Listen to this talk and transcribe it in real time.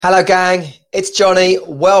Hello, gang. It's Johnny.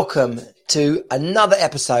 Welcome to another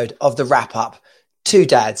episode of The Wrap Up. Two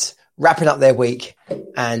dads wrapping up their week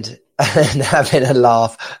and having a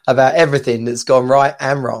laugh about everything that's gone right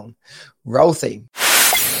and wrong. Roll theme.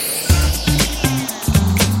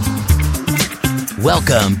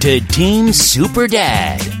 Welcome to Team Super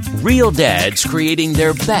Dad. Real dads creating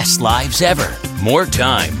their best lives ever. More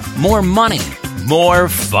time, more money, more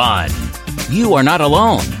fun. You are not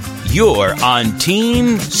alone. You're on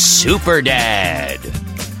Team Super Dad.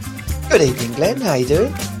 Good evening, Glenn. How you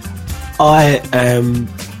doing? I am.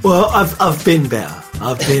 Well, I've been better.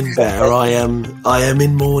 I've been better. I am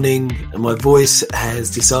in mourning, and my voice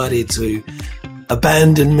has decided to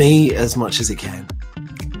abandon me as much as it can.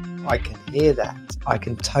 I can hear that. I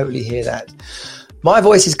can totally hear that. My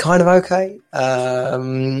voice is kind of okay.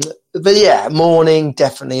 But yeah, morning,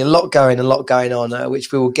 definitely a lot going on,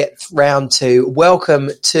 which we will get round to.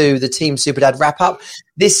 Welcome to the Team Super Dad wrap up.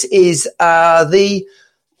 This is the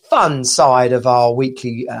fun side of our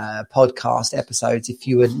weekly podcast episodes. If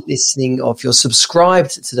you were listening or if you're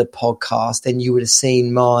subscribed to the podcast, then you would have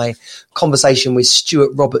seen my conversation with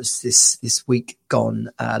Stuart Roberts this week gone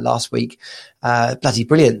last week. Bloody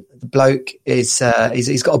brilliant. The bloke is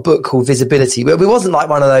he's got a book called Visibility, but it wasn't like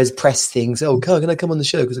one of those press things. Oh, can I come on the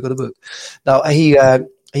show because I've got a book? No, he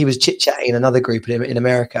was chit chatting in another group in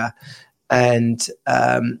America, and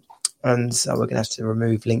so we're going to have to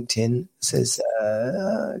remove LinkedIn. It says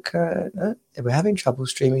we're having trouble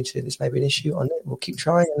streaming to this. May be an issue on it. We'll keep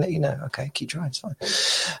trying and let you know. Okay, keep trying. It's fine.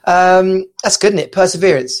 That's good, isn't it?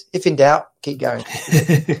 Perseverance. If in doubt, keep going.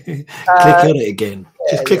 Click on it again.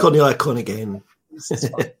 Just click on the icon again.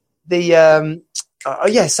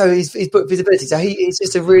 So his book Visibility. So he's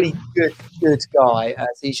just a really good guy.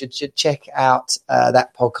 So you should check out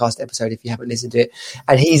that podcast episode if you haven't listened to it.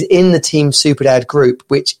 And he's in the Team Super Dad group,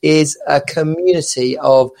 which is a community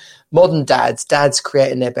of modern dads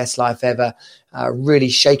creating their best life ever, really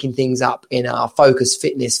shaking things up in our focus,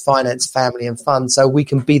 fitness, finance, family, and fun, so we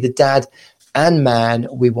can be the dad and man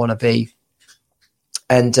we want to be.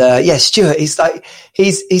 And Stuart, he's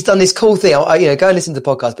done this cool thing. Go and listen to the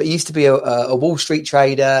podcast. But he used to be a Wall Street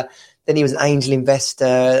trader. Then he was an angel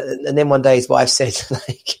investor. And then one day his wife said,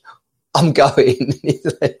 I'm going. He's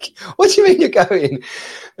like, what do you mean you're going?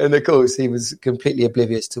 And of course, he was completely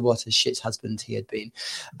oblivious to what a shit husband he had been.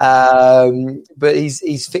 But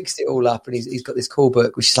he's fixed it all up, and he's got this cool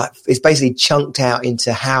book, which is it's basically chunked out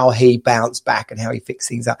into how he bounced back and how he fixed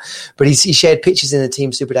things up. But he shared pictures in the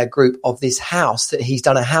Team Super Dad group of this house that he's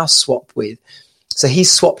done a house swap with. So he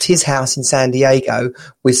swapped his house in San Diego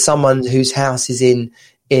with someone whose house is in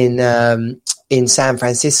San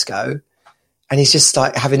Francisco. And he's just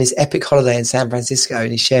like having this epic holiday in San Francisco,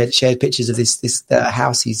 and he shared pictures of this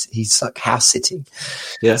house. He's like house sitting.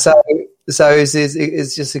 Yeah. So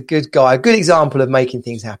it's just a good guy, a good example of making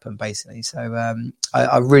things happen, basically. So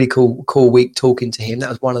a really cool week talking to him. That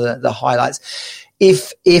was one of the highlights.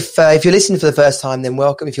 If you're listening for the first time, then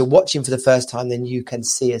welcome. If you're watching for the first time, then you can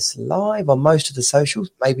see us live on most of the socials.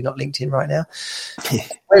 Maybe not LinkedIn right now.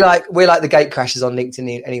 We're like the gate crashers on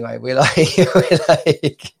LinkedIn anyway. We're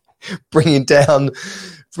like bringing down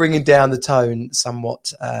the tone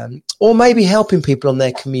somewhat, or maybe helping people on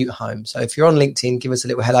their commute home. So if you're on LinkedIn, give us a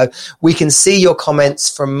little hello. We can see your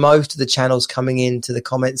comments from most of the channels coming into the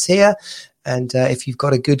comments here. And if you've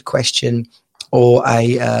got a good question or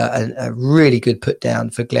a really good put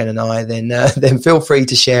down for Glenn and I, then feel free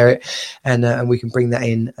to share it, and we can bring that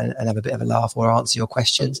in and have a bit of a laugh or answer your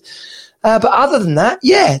questions. But other than that,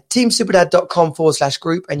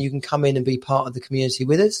 teamsuperdad.com/group, and you can come in and be part of the community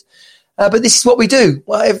with us. But this is what we do.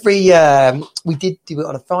 Well, we did do it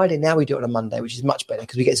on a Friday. Now we do it on a Monday, which is much better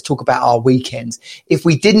because we get to talk about our weekends. If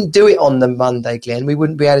we didn't do it on the Monday, Glenn, we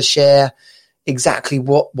wouldn't be able to share exactly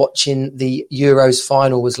what watching the Euros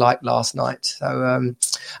final was like last night. So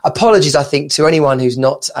apologies, I think, to anyone who's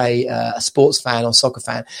not a sports fan or soccer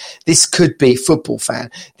fan. This could be football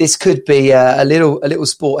fan. This could be a little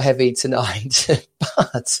sport heavy tonight,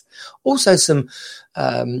 but also some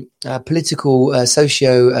political,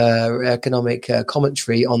 socio-economic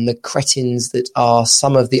commentary on the cretins that are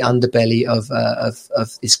some of the underbelly of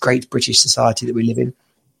this great British society that we live in.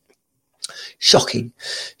 Shocking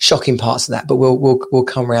parts of that, but we'll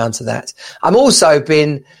come around to that. I'm also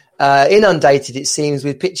been inundated, it seems,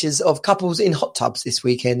 with pictures of couples in hot tubs this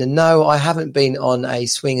weekend. And no, I haven't been on a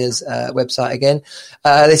swingers website again.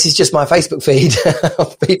 This is just my Facebook feed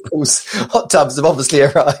of people's hot tubs have obviously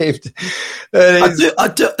arrived. I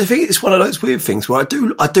think it's one of those weird things where I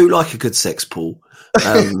do like a good sex pool.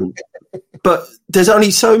 But there's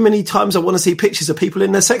only so many times I want to see pictures of people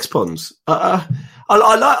in their sex ponds. I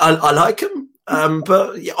like them.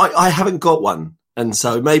 But I haven't got one. And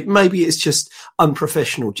so maybe it's just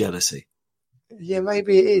unprofessional jealousy. Yeah,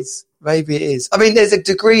 maybe it is. Maybe it is. I mean, there's a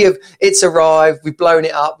degree of it's arrived, we've blown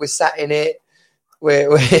it up, we're sat in it,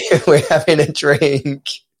 we're having a drink.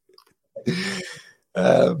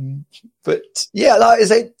 But yeah, like I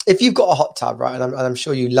say, if you've got a hot tub, right, and I'm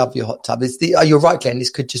sure you love your hot tub, you're right, Glenn, this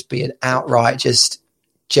could just be an outright just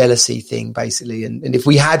jealousy thing, basically. And if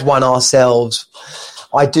we had one ourselves,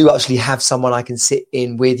 I do actually have someone I can sit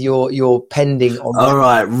in with. You're pending on. All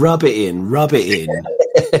right, rub it in.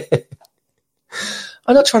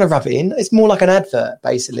 I'm not trying to rub it in. It's more like an advert,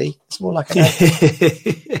 basically. It's more like an advert.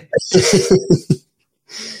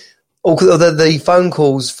 The phone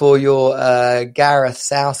calls for your Gareth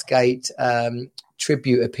Southgate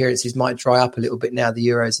tribute appearances might dry up a little bit now the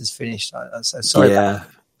Euros has finished. So sorry. Yeah,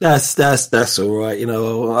 that's all right. You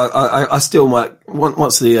know, I still might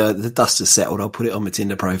once the dust has settled, I'll put it on my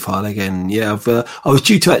Tinder profile again. Yeah, I was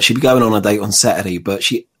due to actually be going on a date on Saturday, but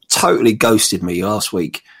she totally ghosted me last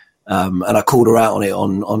week. And I called her out on it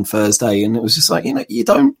on Thursday, and it was just like, you know, you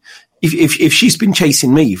don't. If she's been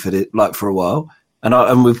chasing me for a while,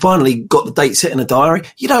 and we've finally got the date set in a diary,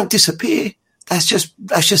 you don't disappear. That's just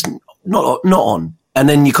not on. And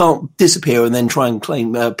then you can't disappear and then try and play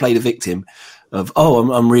the victim of, oh,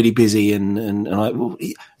 I'm really busy, and I. Well,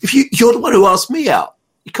 if you're the one who asked me out,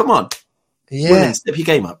 come on, yeah, step your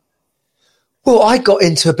game up. Well, I got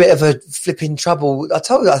into a bit of a flipping trouble. I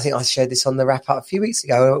think I shared this on the wrap up a few weeks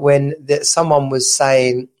ago when someone was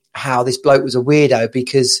saying how this bloke was a weirdo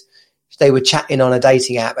because they were chatting on a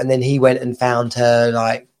dating app and then he went and found her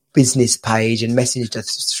like business page and messaged her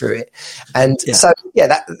through it. And so,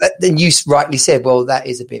 that then you rightly said, well, that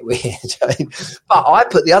is a bit weird. But I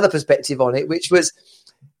put the other perspective on it, which was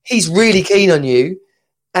he's really keen on you.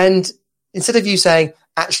 And instead of you saying,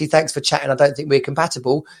 actually, thanks for chatting, I don't think we're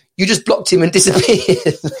compatible, you just blocked him and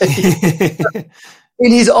disappeared.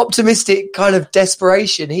 In his optimistic kind of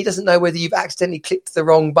desperation, he doesn't know whether you've accidentally clicked the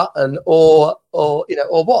wrong button or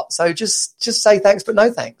what. So just say thanks, but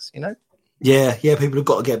no thanks, you know? Yeah, people have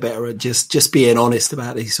got to get better at just being honest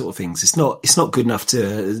about these sort of things. It's not good enough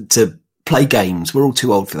to play games. We're all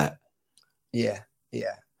too old for that. Yeah.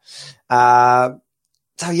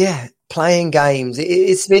 Playing games. It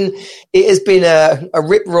has been a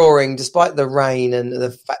rip roaring, despite the rain and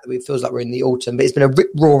the fact that it feels like we're in the autumn. But it's been a rip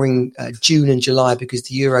roaring June and July because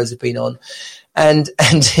the Euros have been on, and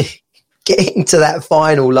getting to that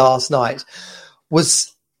final last night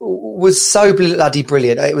was so bloody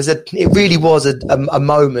brilliant. It really was a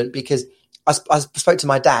moment because I spoke to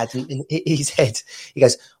my dad and he said, he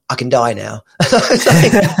goes, I can die now.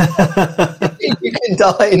 You can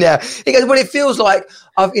die now. He goes, well, it feels like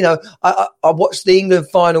I watched the England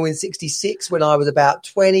final in '66 when I was about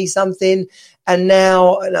 20 something. And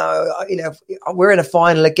now, we're in a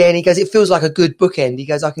final again. He goes, it feels like a good bookend. He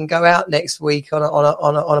goes, I can go out next week on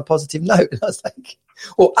a positive note. And I was like,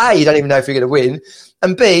 well, A, you don't even know if you're going to win.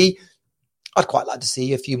 And B, I'd quite like to see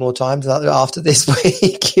you a few more times after this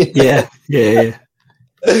week. You know? Yeah.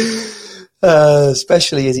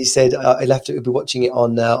 Especially as he said, he'll be watching it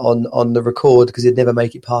on the record because he'd never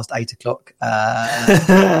make it past 8 o'clock.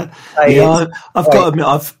 I've got to admit,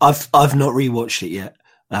 I've not rewatched it yet.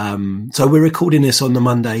 So we're recording this on the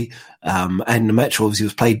Monday, and the match obviously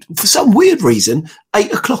was played for some weird reason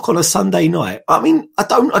 8 o'clock on a Sunday night. I mean, I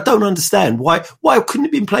don't understand why it couldn't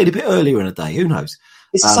have been played a bit earlier in the day. Who knows?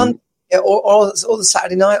 It's Sunday or the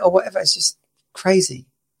Saturday night or whatever. It's just crazy.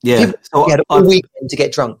 Yeah, so had all weekend to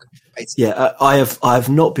get drunk. Basically. Yeah, I have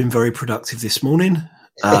not been very productive this morning.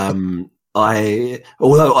 Although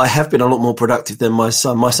I have been a lot more productive than my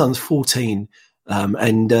son. My son's 14,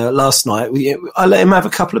 and last night I let him have a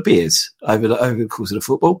couple of beers over the course of the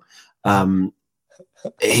football.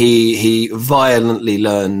 He violently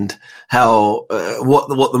learned how what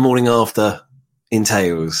the morning after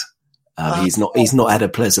entails. He's not had a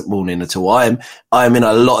pleasant morning at all. I am in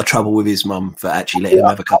a lot of trouble with his mum for actually letting him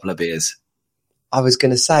have a couple of beers. I was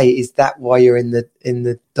going to say, is that why you're in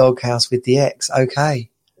the doghouse with the ex? Okay.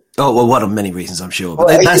 Oh well, one of many reasons, I'm sure.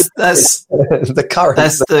 But that's the current.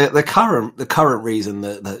 That's the current reason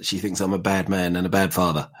that she thinks I'm a bad man and a bad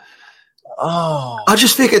father. Oh, I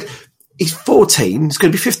just figured he's 14. He's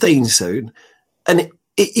going to be 15 soon, and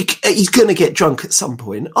he's going to get drunk at some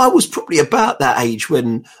point. I was probably about that age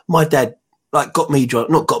when my dad got me drunk.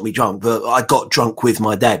 Not got me drunk, but I got drunk with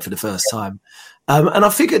my dad for the first time. And I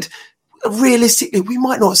figured, realistically, we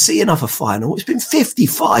might not see another final. It's been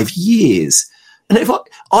 55 years. And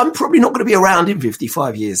I'm probably not going to be around in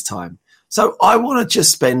 55 years' time. So I want to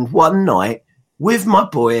just spend one night with my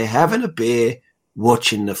boy, having a beer,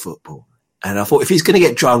 watching the football. And I thought, if he's going to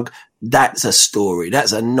get drunk, that's a story.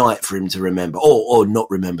 That's a night for him to remember, or not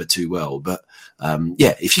remember too well. But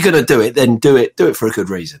if you're going to do it, then do it for a good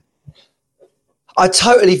reason. I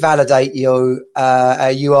totally validate you.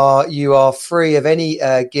 You are free of any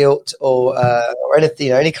guilt or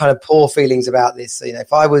anything, any kind of poor feelings about this. So,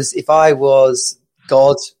 if I was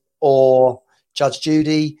God or Judge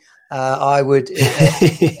Judy, I would,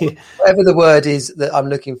 whatever the word is that I'm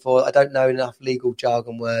looking for. I don't know enough legal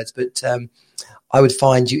jargon words, but I would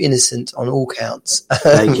find you innocent on all counts.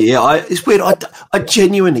 Thank you. Yeah, it's weird. I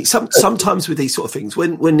genuinely sometimes with these sort of things,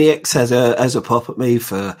 when the ex has a pop at me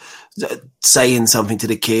for saying something to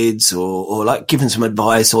the kids or like giving some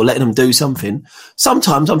advice or letting them do something,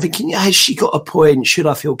 sometimes I'm thinking, has she got a point? Should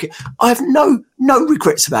I feel guilty? I have no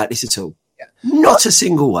regrets about this at all. Yeah. Not a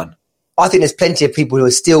single one. I think there's plenty of people who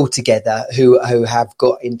are still together who have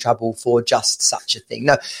got in trouble for just such a thing.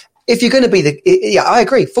 No, if you're going to be I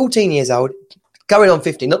agree. 14 years old. Going on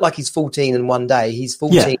 15, not like he's 14 in one day. He's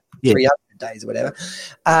 14 300 days or whatever.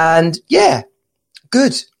 And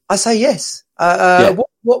good. I say yes.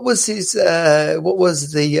 What was his? What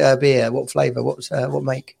was the beer? What flavour? What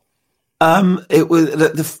make? It was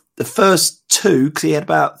the first two, because he had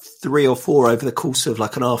about 3 or 4 over the course of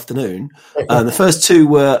like an afternoon. The first 2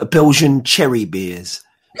 were Belgian cherry beers,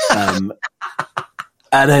 and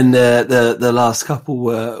then the last couple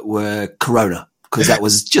were Corona. Because that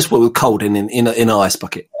was just what we were cold in an ice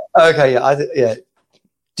bucket. Okay, yeah.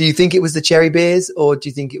 Do you think it was the cherry beers, or do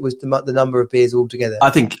you think it was the number of beers altogether? I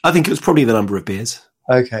think it was probably the number of beers.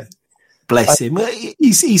 Okay, bless him.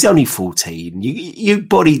 He's only 14. Your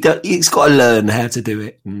body, he's got to learn how to do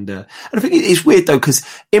it. And I think it's weird though, because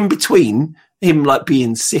in between him like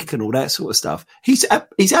being sick and all that sort of stuff, he's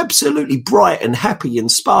absolutely bright and happy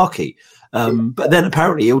and sparky. But then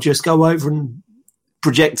apparently he'll just go over and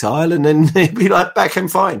projectile and then he'd be like back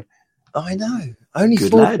and fine. I know. Only good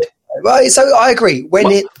 4. lad. Well, so I agree.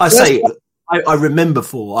 I remember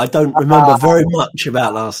 4. I don't remember very much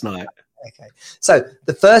about last night. Okay. So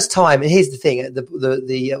the first time, and here's the thing: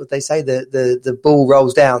 what they say, the ball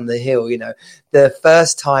rolls down the hill. The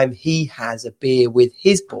first time he has a beer with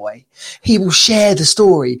his boy, he will share the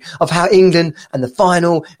story of how England and the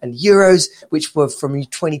final and Euros, which were from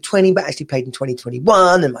 2020 but actually played in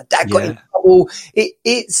 2021, and my dad got in trouble.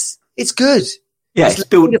 It's good. Yeah, it's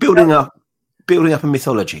building up a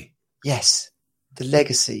mythology. Yes, the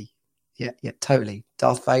legacy. Yeah, totally.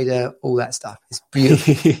 Darth Vader, all that stuff. It's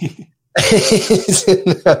beautiful.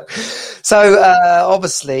 So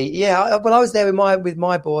obviously, when I was there with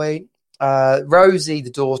my boy, Rosie, the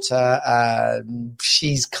daughter,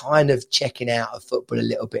 she's kind of checking out of football a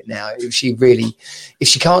little bit now. If she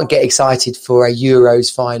can't get excited for a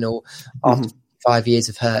Euros final after 5 years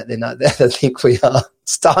of hurt, then I think we are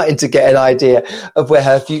starting to get an idea of where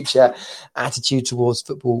her future attitude towards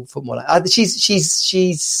football.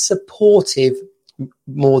 She's supportive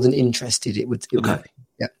more than interested. It would be.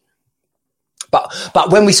 Yeah.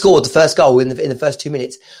 But when we scored the first goal in the first 2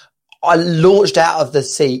 minutes, I launched out of the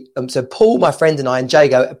seat. So Paul, my friend, and I and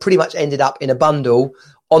Jago pretty much ended up in a bundle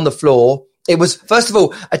on the floor. It was, first of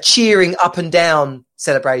all, a cheering up and down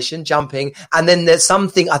celebration, jumping. And then there's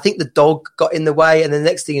something, I think the dog got in the way. And the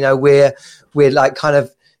next thing you know, we're like kind of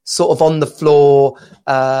sort of on the floor.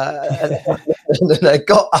 And then I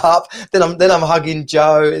got up. Then I'm hugging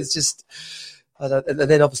Joe. It's just, and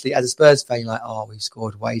then obviously as a Spurs fan, you're like, we've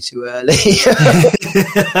scored way too early.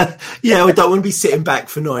 Yeah, we don't want to be sitting back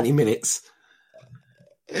for 90 minutes.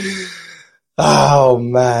 Oh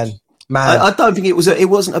man. I don't think it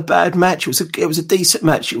wasn't a bad match. It was a decent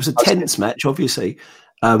match. It was a tense match, obviously.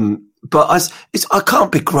 But I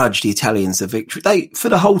can't begrudge the Italians the victory. For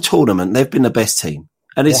the whole tournament, they've been the best team.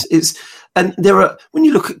 And and there are, when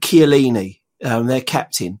you look at Chiellini, their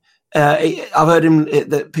captain, I've heard him,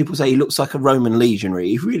 that people say he looks like a Roman legionary.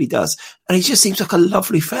 He really does. And he just seems like a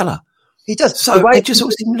lovely fella. He does. So it just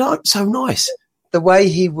always seemed so nice. The way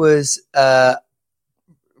he was, I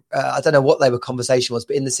don't know what their conversation was,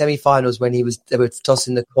 but in the semi-finals when they were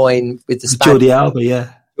tossing the coin with the Spanish. Jordi Alba,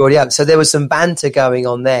 yeah. Jordi Alba. So there was some banter going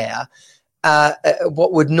on there.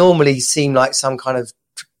 What would normally seem like some kind of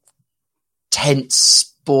tense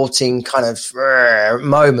sporting kind of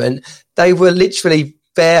moment, they were literally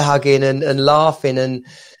bear hugging and laughing, and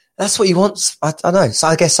that's what you want. I don't know. So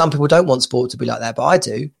I guess some people don't want sport to be like that, but I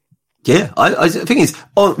do. Yeah, I think it's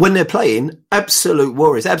when they're playing, absolute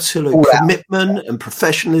warriors, absolute commitment and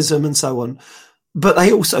professionalism and so on. But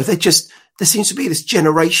there seems to be this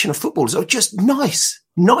generation of footballers who are just nice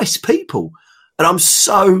people. And I'm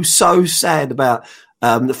so sad about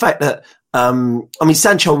the fact that,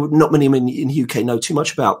 Sancho, not many in the UK know too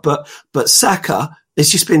much about, but Saka has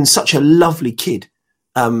just been such a lovely kid.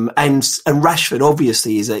 And Rashford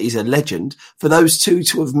obviously is a legend. For those two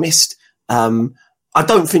to have missed, I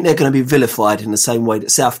don't think they're going to be vilified in the same way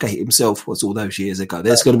that Southgate himself was all those years ago.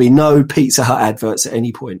 There's going to be no Pizza Hut adverts at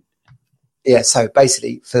any point. Yeah, so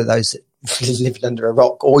basically, for those that living under a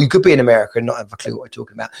rock, or you could be in America and not have a clue what we're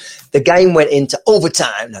talking about, the game went into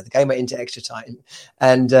overtime. No, the game went into extra time,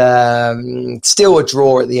 and still a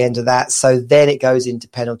draw at the end of that. So then it goes into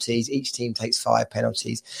penalties. Each team takes 5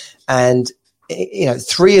 penalties, and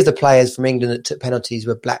 3 of the players from England that took penalties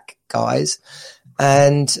were black guys.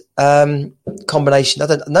 And combination, I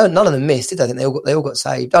don't know, none of them missed, did they? I think they all got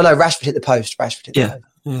saved. Oh no, Rashford hit the post. The post. Yeah.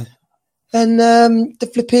 And the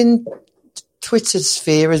flipping Twitter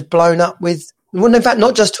sphere has blown up with, well, in fact,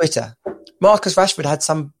 not just Twitter. Marcus Rashford had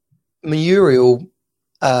some mural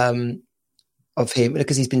of him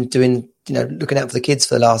because he's been doing, looking out for the kids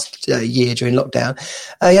for the last year during lockdown.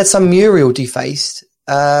 He had some mural defaced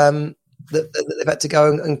that they've had to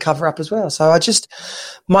go and cover up as well. So I just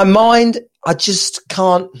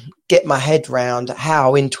can't get my head round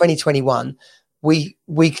how in 2021 we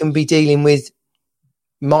can be dealing with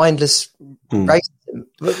mindless racism.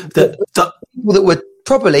 People that were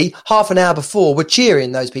probably half an hour before were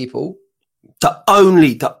cheering those people. The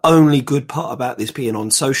only good part about this being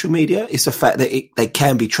on social media is the fact that they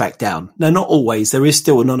can be tracked down. Now, not always. There is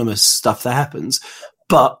still anonymous stuff that happens,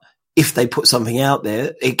 but if they put something out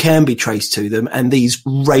there, it can be traced to them, and these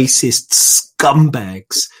racist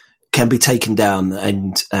scumbags can be taken down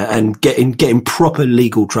and get in proper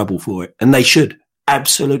legal trouble for it. And they should.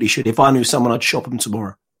 Absolutely should. If I knew someone, I'd shop them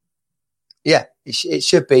tomorrow. Yeah, it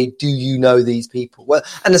should be, do you know these people? Well,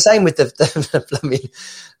 and the same with the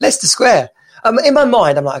Leicester Square. In my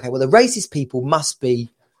mind, I'm like, okay, well, the racist people must be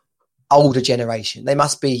older generation. They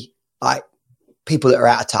must be like people that are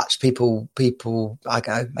out of touch, people, I don't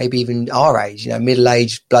know, maybe even our age,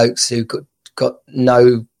 middle-aged blokes who got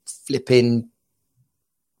no flipping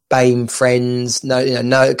BAME friends,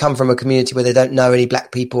 come from a community where they don't know any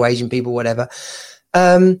black people, Asian people, whatever.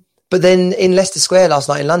 But then in Leicester Square last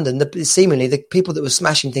night in London, seemingly the people that were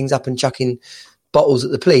smashing things up and chucking bottles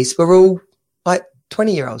at the police were all like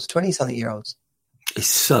 20-something-year-olds. It's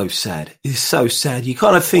so sad. It's so sad. You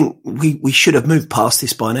kind of think we should have moved past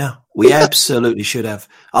this by now. We absolutely should have.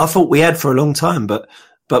 I thought we had for a long time, but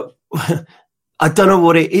I don't know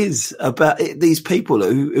what it is about these people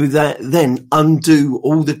who then undo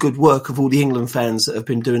all the good work of all the England fans that have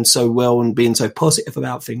been doing so well and being so positive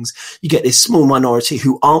about things. You get this small minority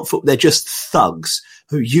who aren't they're just thugs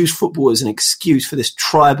who use football as an excuse for this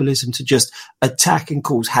tribalism to just attack and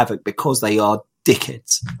cause havoc because they are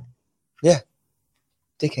dickheads. Yeah,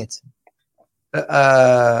 dickheads.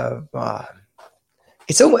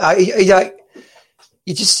 It's almost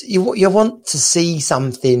you want to see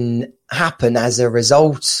something happen as a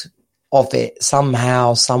result of it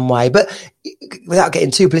somehow, some way, but without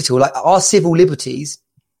getting too political, like our civil liberties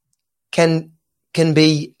can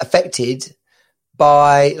be affected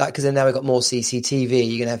by, like, because now we've got more CCTV,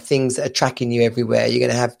 you're going to have things that are tracking you everywhere. You're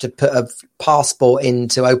going to have to put a passport in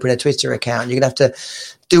to open a Twitter account. You're going to have to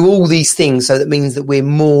do all these things. So that means that we're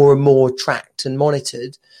more and more tracked and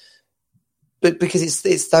monitored. But because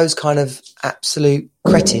it's those kind of absolute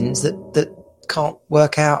cretins that can't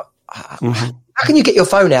work out. Mm-hmm. How can you get your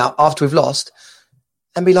phone out after we've lost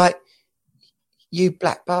and be like, you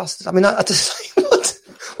black bastard? I mean, I just what?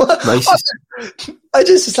 Racist. I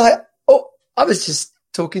just like, I was just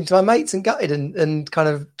talking to my mates and gutted and kind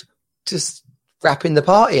of just wrapping the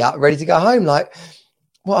party up, ready to go home. Like,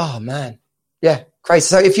 oh man, yeah, crazy.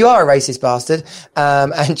 So if you are a racist bastard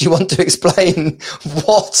and you want to explain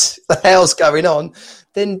what the hell's going on,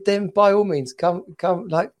 then by all means come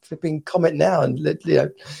like flipping comment now and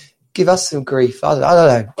give us some grief. I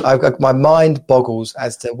don't know. My mind boggles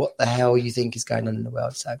as to what the hell you think is going on in the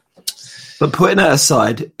world. So. But putting that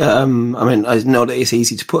aside, I mean, I know that it's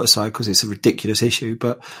easy to put aside because it's a ridiculous issue,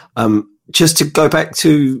 but just to go back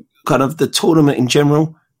to kind of the tournament in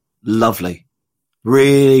general, lovely.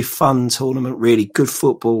 Really fun tournament, really good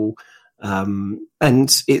football. And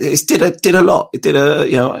it did a lot. It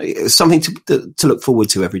did something to look forward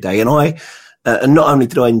to every day. And and not only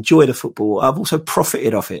did I enjoy the football, I've also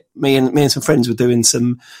profited off it. Me and some friends were doing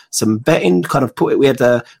some betting, kind of we had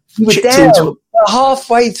you were down.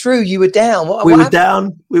 Halfway through, you were down. We were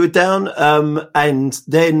down. And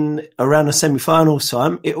then around the semi-finals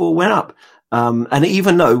time, it all went up. And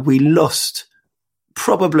even though we lost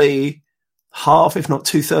probably half, if not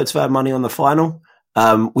 2/3 of our money on the final,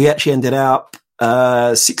 we actually ended up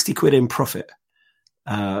 60 quid in profit.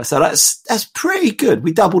 So that's pretty good.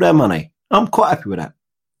 We doubled our money. I'm quite happy with that.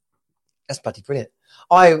 That's bloody brilliant.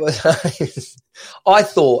 I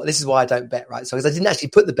thought, this is why I don't bet, right? So because I didn't actually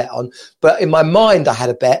put the bet on, but in my mind I had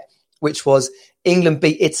a bet, which was England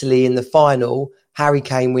beat Italy in the final. Harry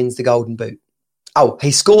Kane wins the Golden Boot. Oh,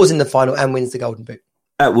 he scores in the final and wins the Golden Boot.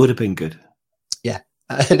 That would have been good. Yeah.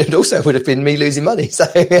 And it also would have been me losing money. So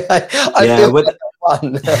I feel like I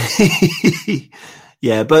won.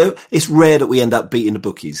 Yeah, but it's rare that we end up beating the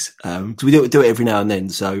bookies because we do it every now and then.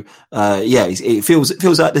 So it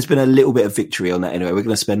feels like there's been a little bit of victory on that. Anyway, we're going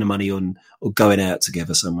to spend the money on going out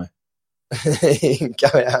together somewhere.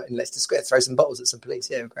 Going out in Leicester Square, throw some bottles at some police.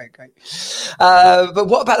 Yeah, great. But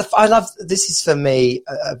what about I love this is for me.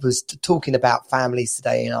 I was talking about families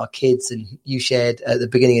today and our kids, and you shared at the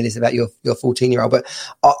beginning of this about your 14-year-old. But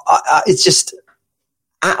it's just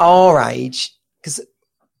at our age, because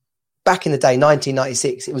back in the day,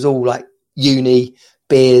 1996, it was all like uni,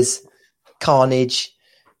 beers, carnage.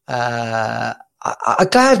 I'm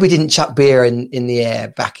glad we didn't chuck beer in the air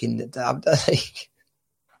back in the day.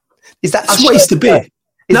 Is that a waste of beer?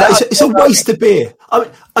 It's a waste of beer. I mean,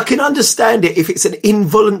 I can understand it if it's an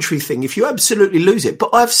involuntary thing, if you absolutely lose it. But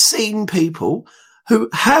I've seen people who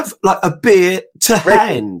have like a beer to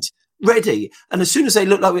hand ready, and as soon as they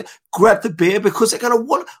look like grab the beer because they're going to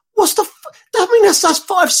want. What's the? I mean, that's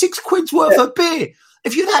 5-6 quid's worth of beer.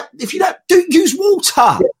 If you do use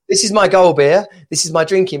water. Yeah. This is my goal beer. This is my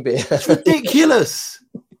drinking beer. It's ridiculous.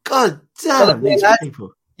 God damn these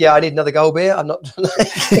people. Yeah, I need another goal beer. I'm not.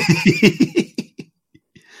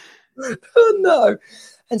 Oh no!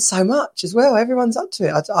 And so much as well. Everyone's up to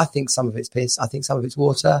it. I think some of it's piss. I think some of it's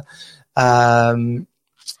water, and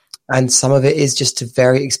some of it is just a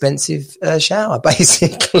very expensive shower,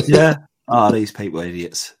 basically. Yeah. Oh, these people are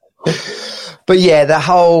idiots. But yeah, the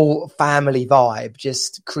whole family vibe,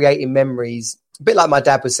 just creating memories. A bit like my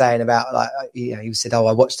dad was saying about, like, you know, he said, "Oh,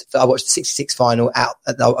 I watched the '66 final out."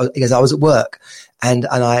 Because I was at work, and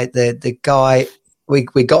the guy we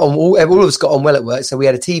got on all of us got on well at work, so we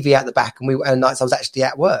had a TV out the back, and nights I was actually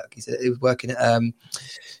at work. He said he was working at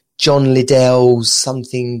John Liddell's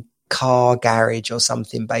something car garage or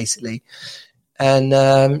something, basically,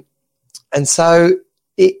 and so.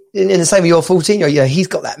 In the same way, you're 14, you know, he's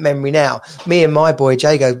got that memory now. Me and my boy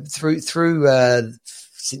Jago through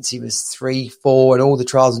since he was 3, 4, and all the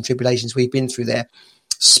trials and tribulations we've been through there,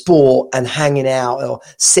 sport and hanging out or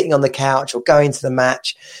sitting on the couch or going to the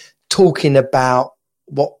match, talking about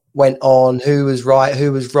what went on, who was right,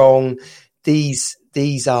 who was wrong. These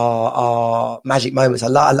are magic moments. I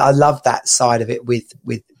love that side of it with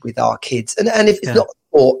our kids. And if it's not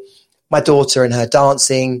sport, my daughter and her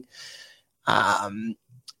dancing.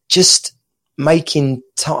 Just making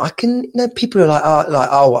time. I can, you know, people are like,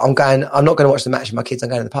 oh, I'm not going to watch the match with my kids. I'm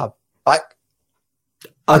going to the pub. Like,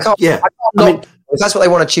 I can't. Yeah, I mean, if that's what they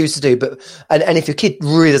want to choose to do. But and if your kid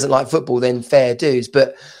really doesn't like football, then fair dues.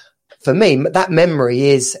 But for me, that memory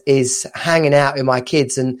is hanging out with my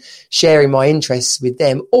kids and sharing my interests with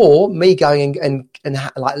them, or me going and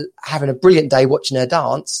like having a brilliant day watching her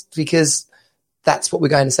dance because. That's what we're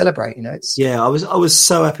going to celebrate, you know. I was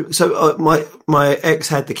so happy. So my ex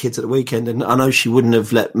had the kids at the weekend, and I know she wouldn't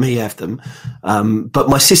have let me have them, but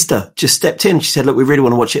my sister just stepped in. She said, "Look, we really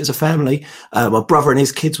want to watch it as a family." My brother and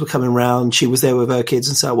his kids were coming round. She was there with her kids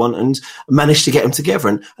and so on, and managed to get them together.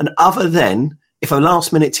 And other than if a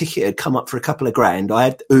last minute ticket had come up for a couple of grand, I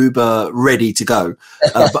had Uber ready to go.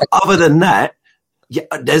 But other than that. Yeah,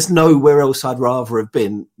 there's nowhere else I'd rather have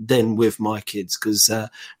been than with my kids because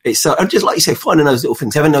it's so. And just like you say, finding those little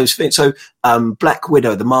things, having those things. So, Black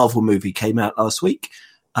Widow, the Marvel movie, came out last week.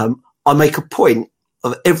 I make a point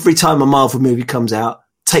of every time a Marvel movie comes out,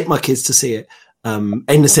 take my kids to see it in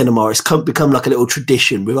the cinema. It's become like a little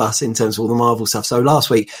tradition with us in terms of all the Marvel stuff. So last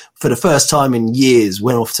week, for the first time in years,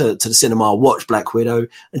 went off to the cinema, watched Black Widow,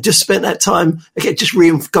 and just spent that time again,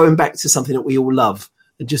 just going back to something that we all love.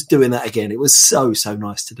 And just doing that again. It was so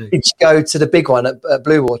nice to do. Did you go to the big one at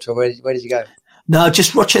Blue Water, or where did you go? No,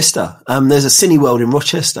 just Rochester. There's a Cineworld in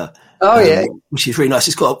Rochester. Oh, yeah. Which is really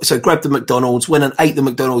nice. So grabbed the McDonald's, went and ate the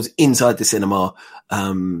McDonald's inside the cinema,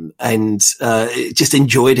 and just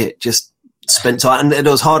enjoyed it. Just spent time. And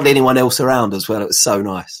there was hardly anyone else around as well. It was so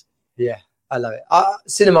nice. Yeah, I love it.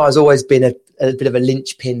 Cinema has always been a bit of a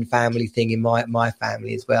linchpin family thing in my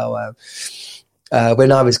family as well.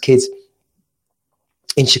 When I was kids,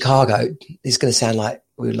 in Chicago, it's going to sound like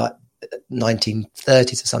we were like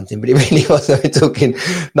 1930s or something, but it really wasn't. We're talking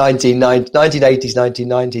 1980s,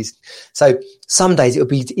 1990s. So some days it would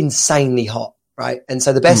be insanely hot, right? And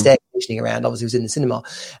so the best air conditioning around obviously was in the cinema.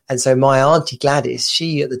 And so my auntie Gladys,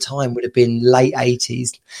 she at the time would have been late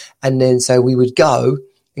 80s. And then so we would go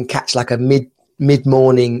and catch like a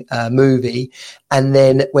mid-morning movie. And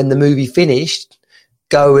then when the movie finished,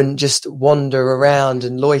 go and just wander around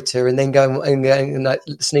and loiter, and then go and like,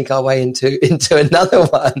 sneak our way into another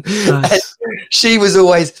one. Nice. And she was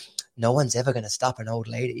always, no one's ever going to stop an old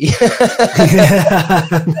lady.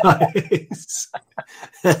 Nice.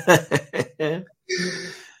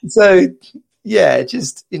 So yeah,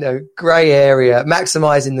 just, you know, grey area,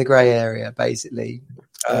 maximizing the grey area, basically.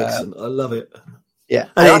 Excellent. I love it. Yeah.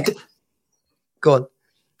 Go on.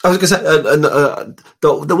 I was going to say,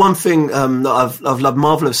 the one thing that I've loved,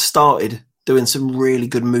 Marvel have started doing some really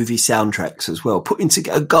good movie soundtracks as well. Putting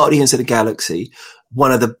together Guardians of the Galaxy,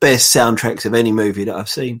 one of the best soundtracks of any movie that I've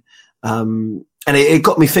seen. And it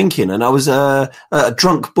got me thinking, and I was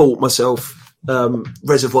drunk bought myself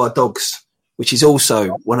Reservoir Dogs, which is also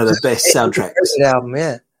one of the best soundtracks. It's a good album,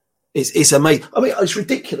 yeah. It's amazing. I mean, it's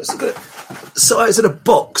ridiculous. Look at the size of the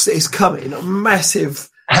box that is coming, a massive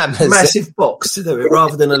box to do it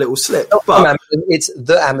rather than a little slip. But it's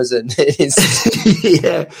the Amazon.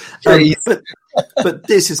 Yeah. But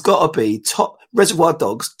this has got to be top Reservoir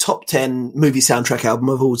Dogs, top 10 movie soundtrack album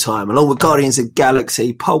of all time, along with Guardians of the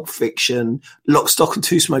Galaxy, Pulp Fiction, Lock, Stock and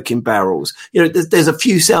Two Smoking Barrels. You know, there's a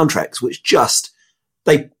few soundtracks which just,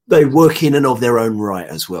 they work in and of their own right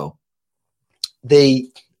as well. The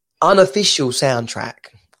unofficial soundtrack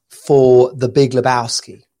for The Big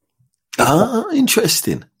Lebowski.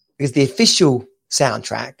 Interesting. Because the official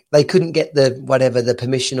soundtrack, they couldn't get the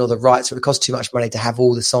permission or the rights, so it would cost too much money to have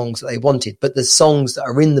all the songs that they wanted. But the songs that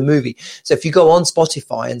are in the movie, so if you go on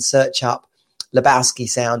Spotify and search up Lebowski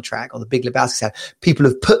soundtrack or The Big Lebowski soundtrack, people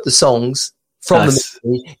have put the songs from the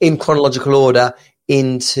movie in chronological order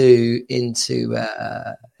into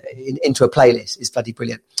a playlist. It's bloody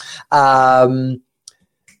brilliant. Some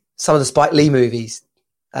of the Spike Lee movies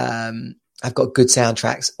have got good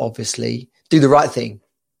soundtracks, obviously. Do the Right Thing.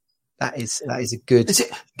 That is a good...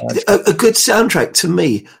 A good soundtrack to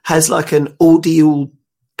me has like an audio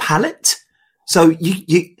palette. So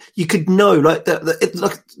you could know, like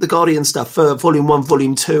the Guardian stuff for Volume 1,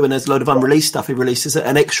 Volume 2, and there's a load of unreleased stuff he released as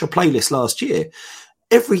an extra playlist last year.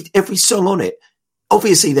 Every song on it,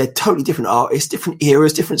 obviously they're totally different artists, different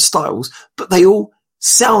eras, different styles, but they all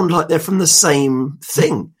sound like they're from the same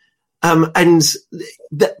thing. And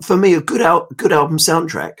that, for me, a good album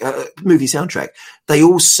soundtrack, movie soundtrack, they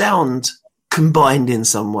all sound combined in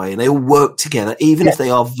some way, and they all work together, even if they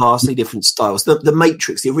are vastly different styles. The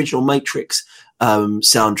Matrix, the original Matrix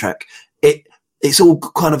soundtrack, it's all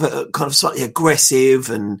kind of slightly aggressive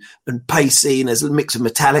and pacey, and there's a mix of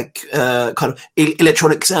metallic kind of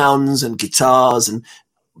electronic sounds and guitars,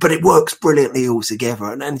 but it works brilliantly all together.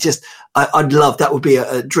 And just, I'd love, that would be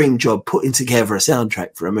a dream job, putting together a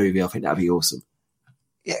soundtrack for a movie. I think that'd be awesome.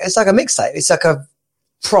 Yeah, it's like a mixtape. It's like a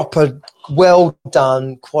proper, well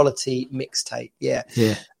done quality mixtape. Yeah.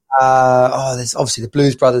 Yeah. There's obviously the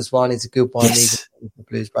Blues Brothers one is a good one. Yes. The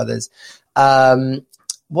Blues Brothers.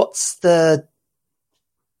 What's the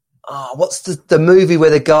movie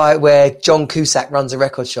where John Cusack runs a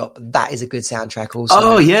record shop? That is a good soundtrack also.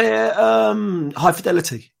 Oh yeah. High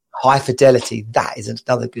Fidelity. High Fidelity. That is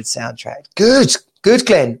another good soundtrack. Good,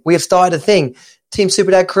 Glenn. We have started a thing. Team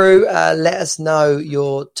Superdad crew, let us know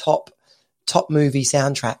your top movie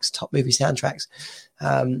soundtracks.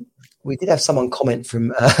 We did have someone comment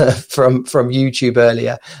from YouTube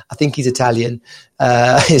earlier. I think he's Italian.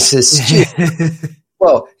 It's a Stu.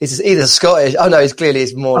 Well, it's either Scottish. Oh no,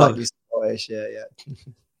 it's more likely Scottish. Yeah.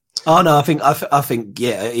 Oh no, I think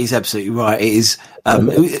yeah, he's absolutely right. It is.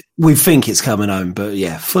 We think it's coming home, but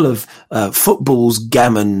yeah, full of football's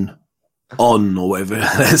gammon on or whatever.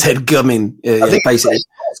 They said gumming. Yeah, basically,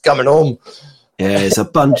 it's coming home. Yeah, it's a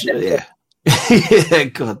bunch. Yeah, yeah.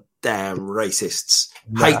 God damn racists.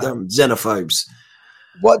 Nah. Hate them, xenophobes.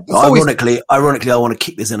 What? Ironically, I want to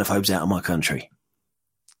kick the xenophobes out of my country.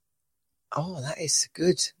 Oh, that is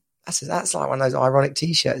good. That's like one of those ironic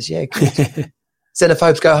T-shirts. Yeah, good.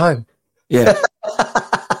 Xenophobes go home. Yeah.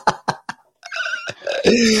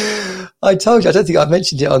 I told you. I don't think I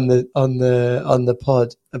mentioned it on the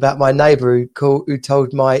pod about my neighbour who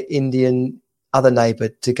told my Indian other neighbour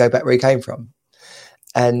to go back where he came from,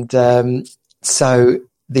 and so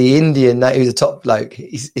the Indian, who's a top bloke,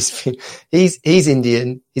 he's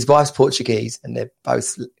Indian, his wife's Portuguese, and they're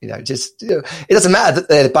both, just, it doesn't matter that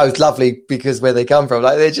they're both lovely because where they come from,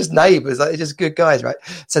 like they're just neighbours, like they're just good guys, right?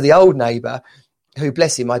 So the old neighbour, who,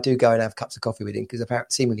 bless him, I do go and have cups of coffee with him because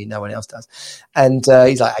apparently seemingly no one else does. And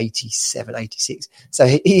he's like 87, 86. So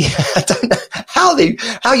he I don't know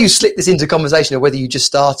how you slip this into conversation or whether you just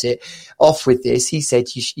start it off with this. He said,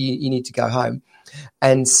 you need to go home.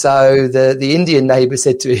 And so the Indian neighbour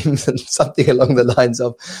said to him something along the lines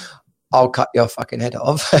of, I'll cut your fucking head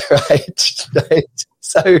off. Right?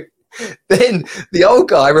 So then the old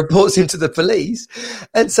guy reports him to the police,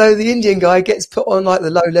 and so the Indian guy gets put on like the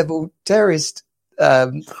low-level terrorist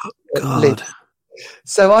list.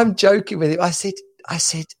 So I'm joking with him. I said,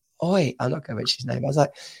 "Oi, I'm not going to mention his name." I was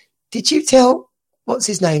like, "Did you tell what's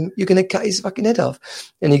his name you're going to cut his fucking head off?"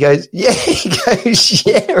 And he goes, "Yeah." He goes,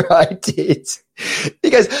 "Yeah, I did." He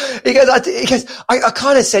goes. I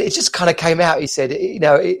kind of said, it just kind of came out. He said,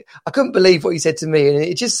 I couldn't believe what he said to me, and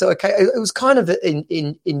it just sort of came. It was kind of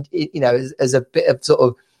in as a bit of sort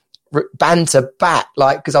of banter back,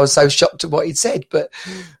 like, because I was so shocked at what he'd said, but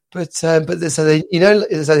so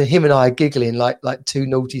him and I are giggling like two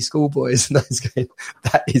naughty schoolboys, and I was going,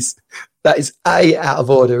 that is A, out of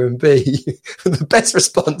order, and B, the best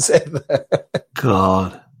response ever.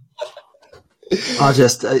 God, I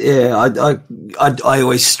just I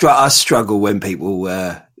always struggle when people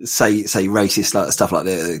say racist stuff like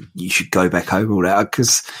that. You should go back home, all that,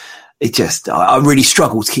 because it just I really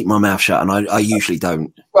struggle to keep my mouth shut, and I usually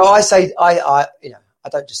don't. Well, I say I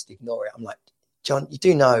don't just ignore it. I'm like, John, you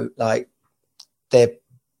do know, like, they're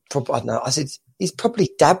probably, I don't know. I said, his probably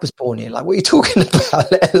dad was born here. Like, what are you talking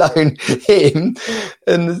about, let alone him?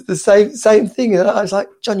 And the same thing. And I was like,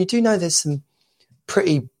 John, you do know there's some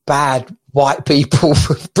pretty bad white people,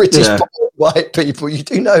 British white people. You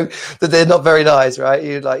do know that they're not very nice, right?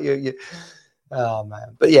 You. Oh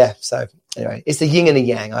man. But yeah. So anyway, it's the yin and the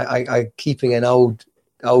yang. I keeping an old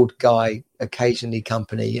guy occasionally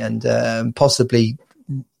company, and possibly.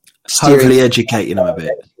 Hopefully educating them a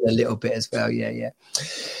little bit as well. Yeah.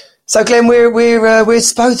 So Glenn, we're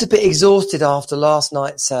supposed a bit exhausted after last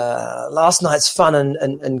night's fun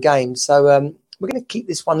and games. So we're going to keep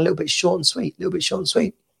this one a little bit short and sweet.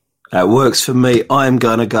 That works for me. I'm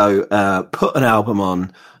going to go put an album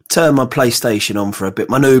on, turn my PlayStation on for a bit.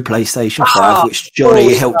 My new PlayStation 5, which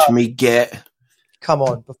Johnny helped me get. Come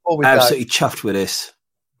on, before we absolutely chuffed with this.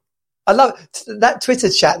 I love that Twitter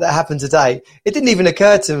chat that happened today. It didn't even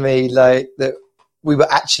occur to me like that we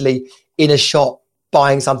were actually in a shop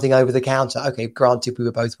buying something over the counter. Okay, granted, we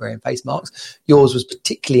were both wearing face masks. Yours was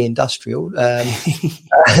particularly industrial.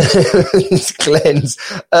 Glenn's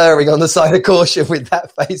erring on the side of caution with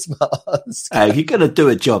that face mask. Hey, if you're going to do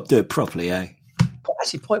a job, do it properly, eh?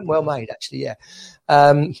 Actually, point well made, actually, yeah.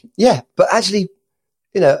 But actually,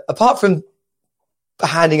 apart from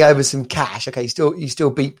handing over some cash, okay, you still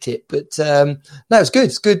beeped it, but no, it's good.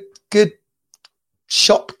 It's good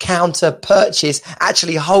shop counter purchase,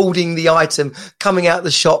 actually holding the item, coming out the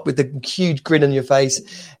shop with the huge grin on your face,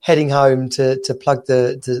 heading home to plug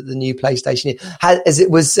the new PlayStation in. How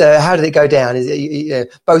did it go down? Is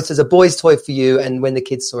it both as a boy's toy for you, and when the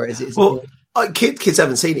kids saw it? Kids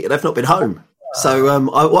haven't seen it. They've not been home. So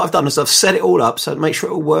what I've done is I've set it all up so to make sure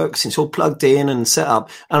it all works. It's all plugged in and set up,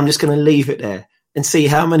 and I'm just going to leave it there and see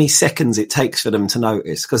how many seconds it takes for them to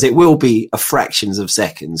notice, because it will be a fractions of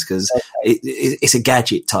seconds, because it's a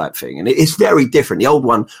gadget type thing, and it's very different. The old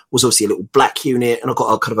one was obviously a little black unit, and I've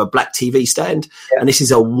got a kind of a black TV stand, and this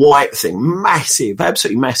is a white thing, massive,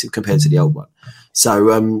 absolutely massive compared to the old one. So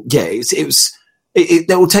it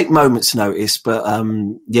will take moments to notice, but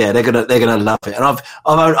they're gonna love it. And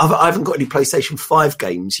I haven't got any PlayStation 5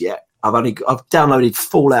 games yet. I've downloaded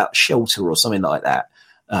Fallout Shelter or something like that.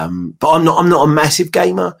 But I'm not a massive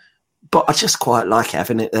gamer, but I just quite like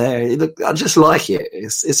having it there. I just like it.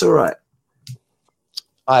 It's all right.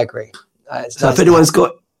 I agree. So if anyone's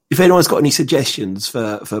got any suggestions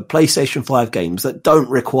for PlayStation 5 games that don't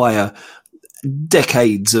require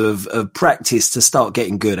decades of practice to start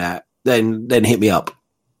getting good at, then hit me up.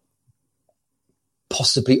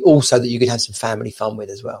 Possibly also that you could have some family fun with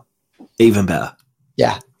as well. Even better.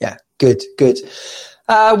 Yeah. Good.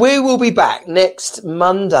 We will be back next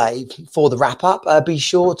Monday for the wrap-up. Be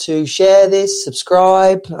sure to share this,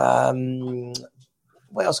 subscribe.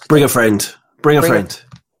 What else? Bring a friend. Bring a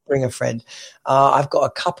friend. I've got a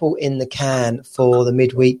couple in the can for the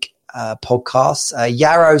midweek podcasts.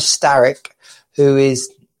 Yarrow Starrick, who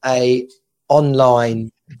is a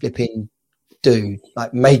online flipping dude,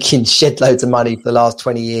 like making shed loads of money for the last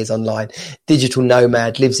 20 years online. Digital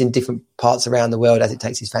nomad, lives in different parts around the world as it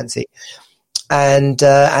takes his fancy. And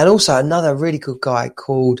also another really good guy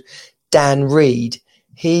called Dan Reed.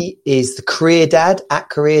 He is the Career Dad at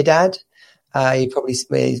Career Dad. He probably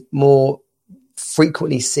is more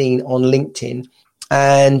frequently seen on LinkedIn,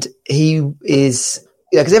 and he is,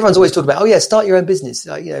 because everyone's always talking about, start your own business,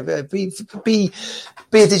 be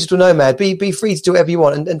a digital nomad, be free to do whatever you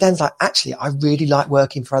want. And Dan's like, actually, I really like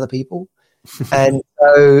working for other people. And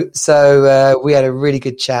so we had a really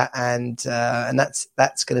good chat, and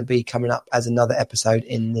that's going to be coming up as another episode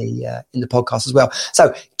in the podcast as well.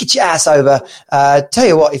 So get your ass over. Tell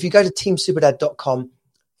you what, if you go to teamsuperdad.com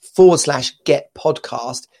 /get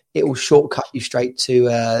podcast, it will shortcut you straight to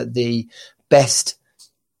the best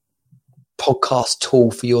podcast tool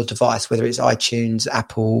for your device, whether it's iTunes,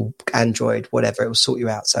 Apple, Android, whatever. It will sort you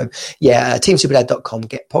out. So yeah, teamsuperdad.com,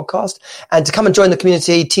 get podcast. And to come and join the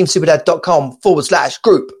community, teamsuperdad.com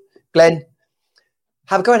 /group. Glenn,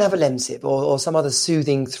 go and have a Lemsip or some other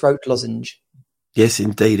soothing throat lozenge. Yes,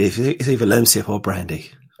 indeed. It's either Lemsip or brandy.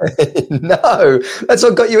 No, that's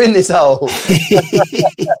what got you in this hole.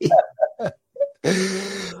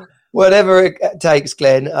 Whatever it takes,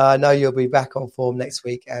 Glenn. I know you'll be back on form next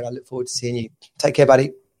week, and I look forward to seeing you. Take care,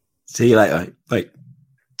 buddy. See you later. Bye.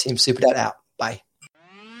 Team Superdad out. Bye.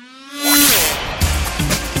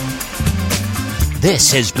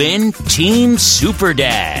 This has been Team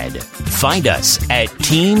Superdad. Find us at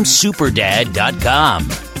teamsuperdad.com.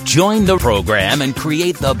 Join the program and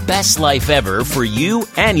create the best life ever for you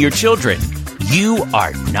and your children. You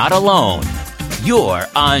are not alone. You're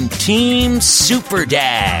on Team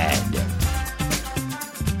Superdad.